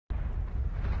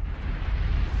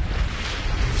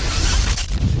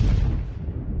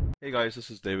Hey guys, this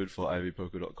is David for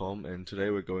ivypoker.com, and today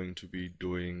we're going to be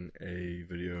doing a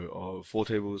video of 4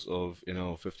 tables of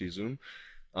NL50 Zoom.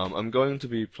 I'm going to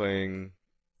be playing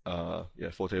 4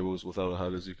 tables without a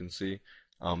HUD, as you can see.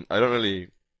 I don't really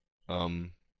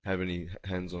have any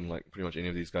hands on like pretty much any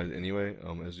of these guys anyway,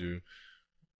 as you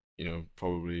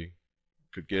probably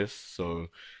could guess. So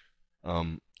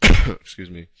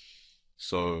excuse me.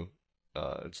 So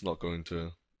it's not going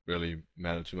to really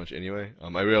matter too much anyway.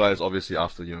 I realized obviously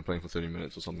after playing for 30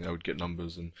 minutes or something, I would get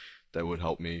numbers and that would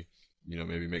help me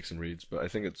maybe make some reads. But I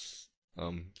think it's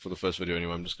for the first video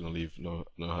anyway. I'm just gonna leave no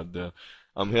HUD there.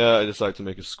 Here I decided to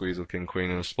make a squeeze of King Queen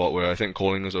in a spot where I think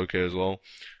calling is okay as well.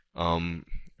 Um,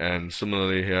 and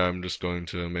similarly here, I'm just going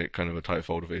to make kind of a tight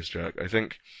fold of Ace Jack. I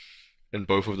think in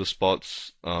both of the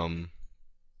spots,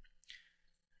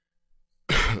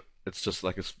 it's just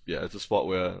like it's a spot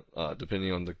where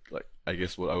depending on the like I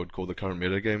guess what I would call the current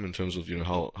meta game in terms of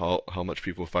how much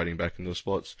people are fighting back in those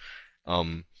spots,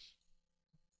 um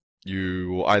you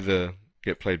will either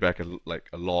get played back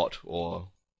a lot or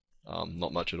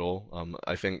not much at all.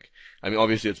 I mean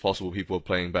obviously it's possible people are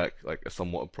playing back like a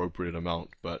somewhat appropriate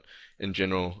amount, but in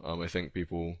general I think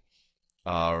people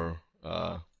are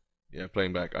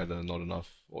playing back either not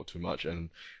enough or too much. And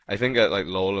I think at like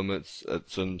lower limits at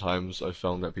certain times I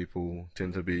found that people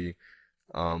tend to be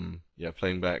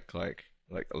playing back like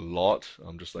a lot.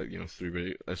 Just like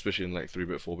 3-bit, especially in like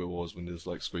 3-bit 4-bit wars when there's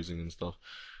like squeezing and stuff.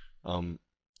 Um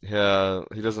yeah,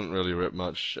 he doesn't really rip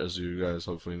much, as you guys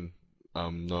hopefully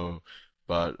know,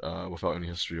 but without any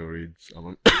history or reads,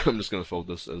 I'm just gonna fold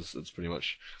this as it's pretty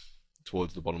much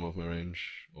towards the bottom of my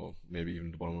range, or maybe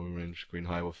even the bottom of my range, queen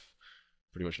high with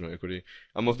pretty much no equity.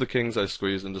 Of the kings I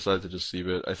squeezed and decided to just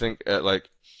c-bet. I think at like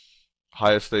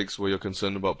higher stakes where you're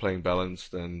concerned about playing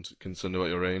balanced and concerned about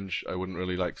your range, I wouldn't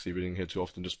really like c-betting here too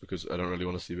often, just because I don't really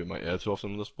want to c-bet my heir too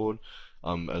often on this board,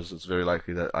 as it's very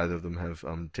likely that either of them have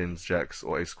tens, jacks,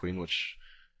 or ace queen, which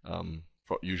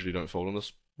usually don't fold on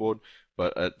this board.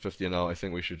 But at 50 and now, I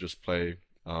think we should just play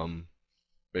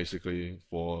basically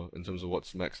for in terms of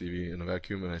what's max EV in a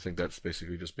vacuum, and I think that's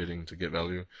basically just betting to get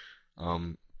value.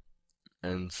 Um,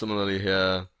 and similarly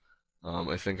here,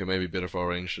 I think it may be better for our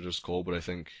range to just call, but I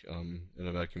think in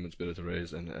a vacuum it's better to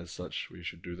raise, and as such we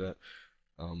should do that.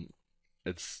 Um,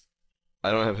 it's I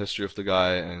don't have history of the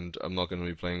guy, and I'm not going to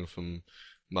be playing with him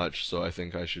much, so I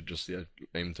think I should just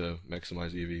aim to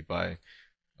maximize EV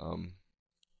um,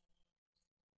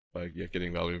 by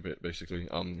getting value a bit basically.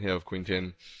 Here with Queen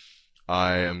 10,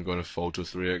 I am going to fold to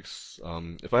 3x.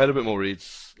 If I had a bit more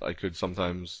reads, I could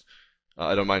sometimes.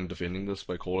 I don't mind defending this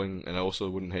by calling, and I also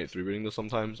wouldn't hate 3-betting this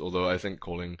sometimes, although I think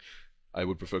calling, I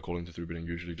would prefer calling to 3-betting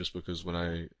usually, just because when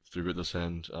I 3-bet this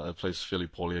hand, it plays fairly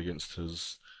poorly against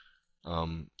his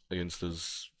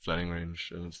flatting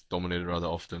range, and it's dominated rather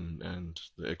often, and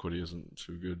the equity isn't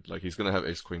too good. Like, he's gonna have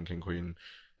ace queen, king queen,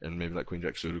 and maybe like queen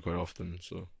jack suited quite often,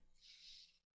 so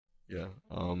yeah.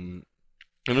 I'm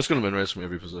just gonna min raise from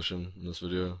every position in this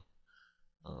video.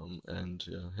 And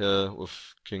yeah, here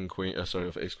with king queen,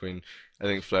 with ace queen, I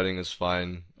think flatting is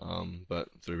fine, but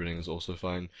 3-betting is also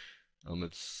fine.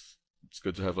 It's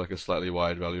good to have like a slightly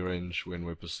wide value range when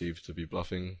we're perceived to be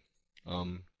bluffing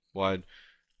wide,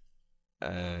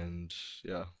 and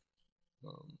yeah.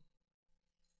 Um,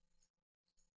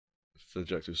 for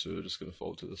jack 2 suited, just gonna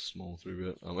fold to this small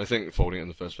 3-bet. I think folding it in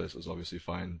the first place is obviously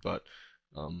fine, but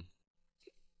um,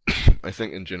 I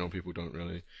think in general people don't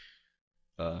really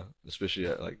especially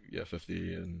at like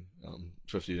 50 and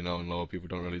 50 and now and lower, people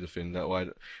don't really defend that wide.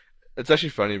 It's actually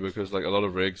funny because like a lot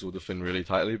of rigs will defend really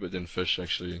tightly, but then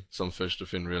some fish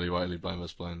defend really widely by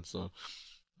misblind. So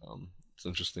it's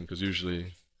interesting because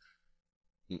usually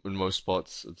in most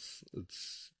spots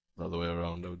it's the other way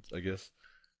around. I guess.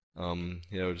 Yeah,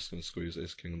 we're just gonna squeeze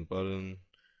ace king on the button.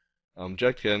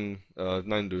 Jack 10,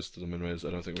 9 deuce to the min raise. I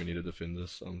don't think we need to defend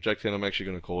this. Jack 10, I'm actually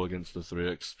gonna call against the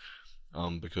 3x.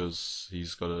 Because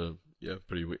he's got a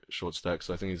pretty short stack,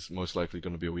 so I think he's most likely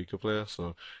going to be a weaker player.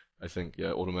 So I think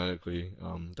automatically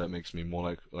that makes me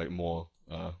more more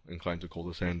inclined to call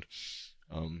this hand.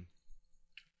 And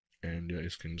yeah,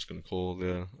 ace king just going to call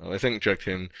there. I think jack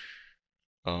 10,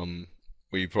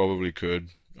 we probably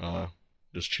could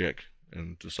just check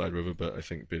and decide river, but I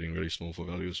think betting really small for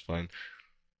value is fine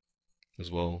as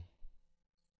well.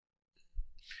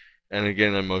 And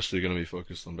again, I'm mostly going to be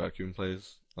focused on vacuum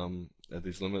plays at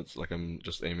these limits. Like, I'm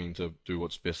just aiming to do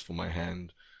what's best for my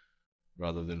hand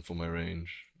rather than for my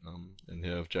range. And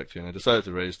here with Jack 10, I decided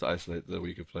to raise to isolate the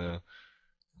weaker player.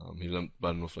 He limped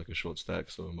button with like a short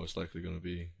stack, so most likely going to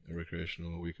be a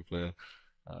recreational or weaker player.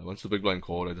 Once the big blind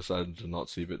called, I decided to not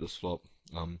c-bet this flop.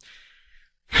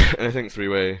 And I think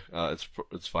three-way,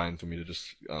 it's fine for me to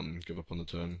just give up on the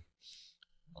turn.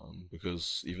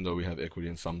 Because even though we have equity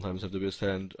and sometimes have the best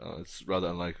hand, it's rather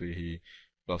unlikely he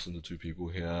bluffs into two people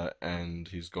here, and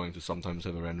he's going to sometimes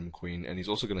have a random queen, and he's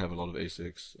also going to have a lot of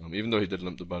ace-x. Even though he did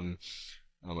limp the button,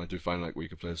 I do find like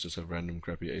weaker players just have random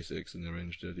crappy ace-x in their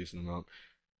range to a decent amount.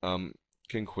 Um,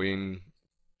 King Queen,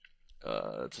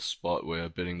 it's a spot where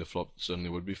betting the flop certainly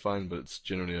would be fine, but it's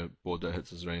generally a board that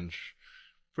hits his range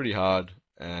pretty hard,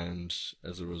 and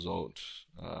as a result,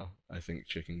 I think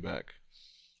checking back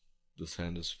this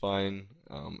hand is fine,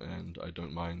 and I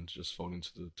don't mind just folding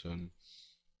to the turn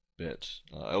bet.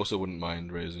 I also wouldn't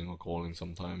mind raising or calling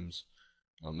sometimes,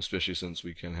 especially since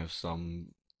we can have some.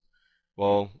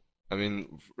 Well, I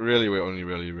mean, really, we're only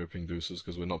really ripping deuces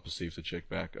because we're not perceived to check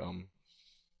back.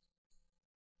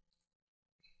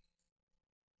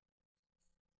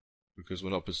 Because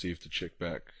we're not perceived to check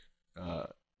back, uh,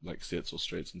 like sets or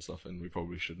straights and stuff, and we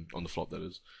probably shouldn't on the flop. That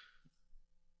is.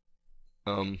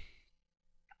 Um,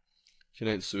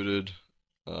 10-8 suited.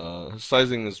 His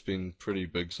sizing has been pretty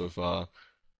big so far.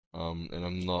 And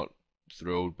I'm not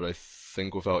thrilled, but I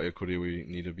think with our equity we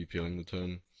need to be peeling the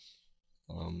turn.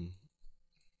 Um,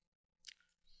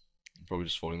 Probably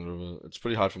just folding the river. It's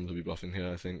pretty hard for him to be bluffing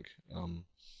here, I think.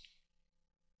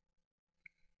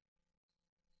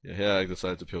 Yeah, here I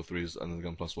decided to peel threes under the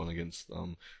gun plus one against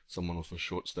someone with a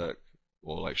short stack,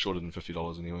 or like shorter than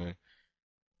 $50 anyway.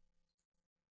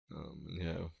 And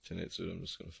yeah, 10-8 suit, I'm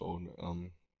just gonna fold.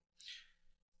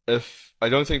 If I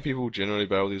don't think people generally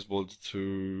barrel these boards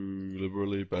too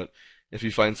liberally, but if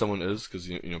you find someone is, because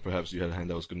you know perhaps you had a hand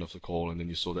that was good enough to call, and then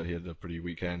you saw that he had a pretty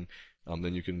weak hand,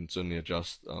 then you can certainly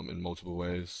adjust in multiple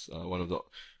ways. One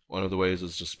of the ways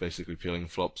is just basically peeling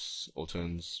flops or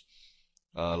turns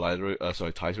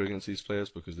tighter against these players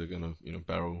because they're gonna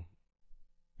barrel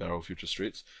future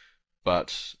streets.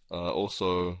 But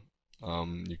also,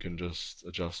 you can just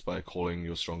adjust by calling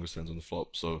your strongest hands on the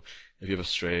flop. So if you have a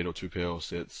straight or two pair or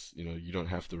sets, you don't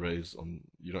have to raise on.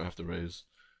 You don't have to raise.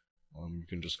 You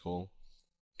can just call.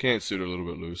 Can't suit a little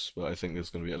bit loose, but I think there's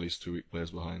going to be at least two weak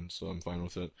players behind, so I'm fine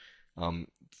with it.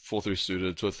 4-3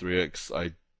 suited to a 3x.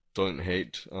 I don't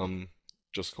hate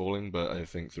just calling, but I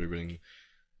think three betting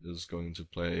is going to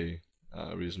play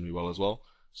reasonably well as well.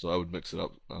 So I would mix it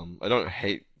up. I don't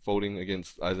hate folding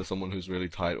against either someone who's really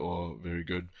tight or very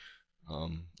good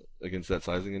um, against that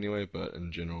sizing anyway, but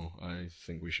in general, I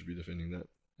think we should be defending that.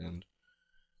 And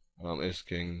Ace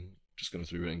King, just going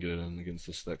to 3-bet and get it in against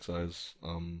the stack size.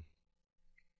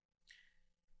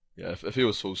 Yeah, if he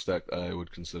was full stacked, I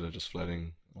would consider just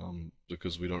flatting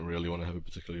because we don't really want to have a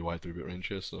particularly wide 3-bet range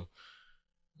here. So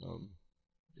um,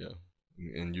 yeah,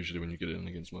 and usually when you get it in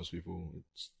against most people,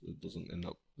 it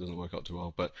doesn't work out too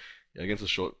well. But yeah, against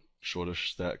a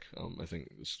shortish stack, I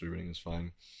think this 3-betting is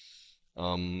fine.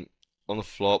 Um, on the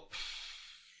flop,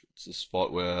 it's a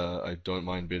spot where I don't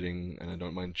mind betting and I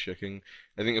don't mind checking.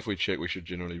 I think if we check, we should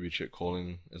generally be check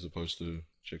calling as opposed to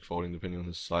check folding, depending on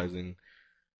his sizing.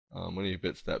 When he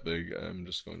bets that big, I'm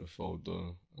just going to fold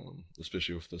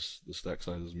especially with the stack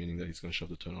sizes, meaning that he's going to shove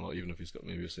the turn a lot, even if he's got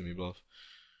maybe a semi bluff.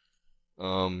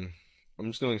 I'm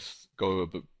just going to go a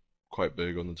bit quite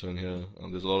big on the turn here.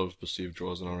 There's a lot of perceived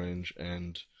draws in our range,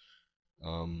 and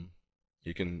um,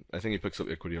 I think he picks up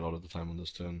equity a lot of the time on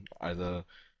this turn. Either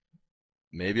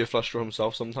maybe a flush draw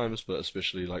himself sometimes, but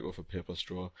especially like with a pair plus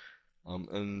draw.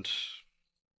 And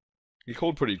he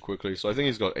called pretty quickly, so I think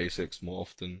he's got ace-x more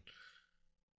often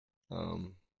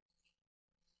um,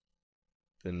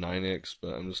 than 9x,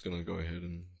 but I'm just gonna go ahead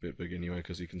and bet big anyway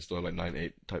because he can still have like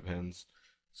 9-8 type hands,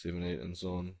 7-8 and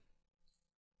so on.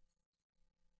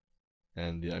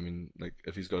 And yeah, I mean, like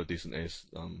if he's got a decent ace,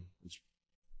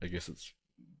 I guess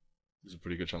there's a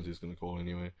pretty good chance he's gonna call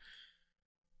anyway.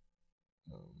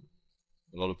 Um,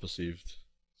 a lot of perceived,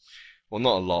 well,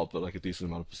 not a lot, but like a decent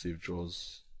amount of perceived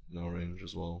draws in our range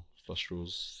as well, flush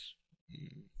draws,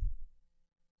 mm.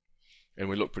 And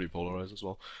we look pretty polarized as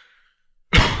well.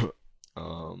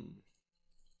 um,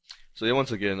 so yeah,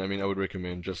 once again, I mean, I would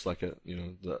recommend just like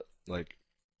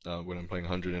when I'm playing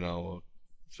 100 an hour,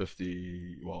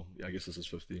 50. Well, yeah, I guess this is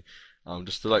 50.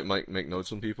 Just to like make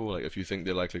notes on people. Like if you think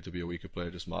they're likely to be a weaker player,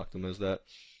 just mark them as that.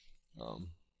 Um,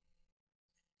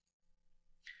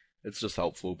 it's just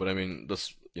helpful. But I mean,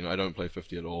 I don't play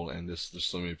 50 at all, and there's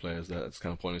so many players that it's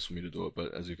kind of pointless for me to do it.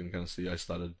 But as you can kind of see, I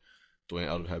started doing it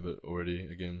out of habit already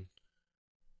again.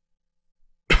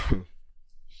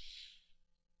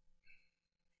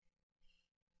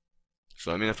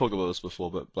 So I mean, I've talked about this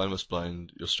before, but blind versus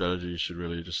blind, your strategy should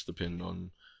really just depend on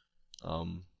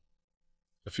um,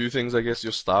 a few things, I guess.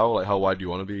 Your style, like how wide you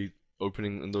want to be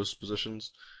opening in those positions,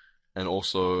 and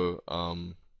also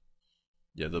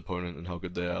yeah, the opponent and how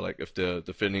good they are. Like if they're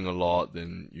defending a lot,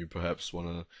 then you perhaps want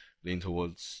to lean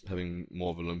towards having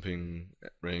more of a limping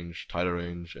range, tighter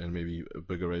range, and maybe a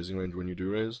bigger raising range when you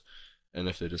do raise. And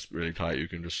if they're just really tight, you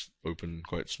can just open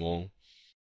quite small.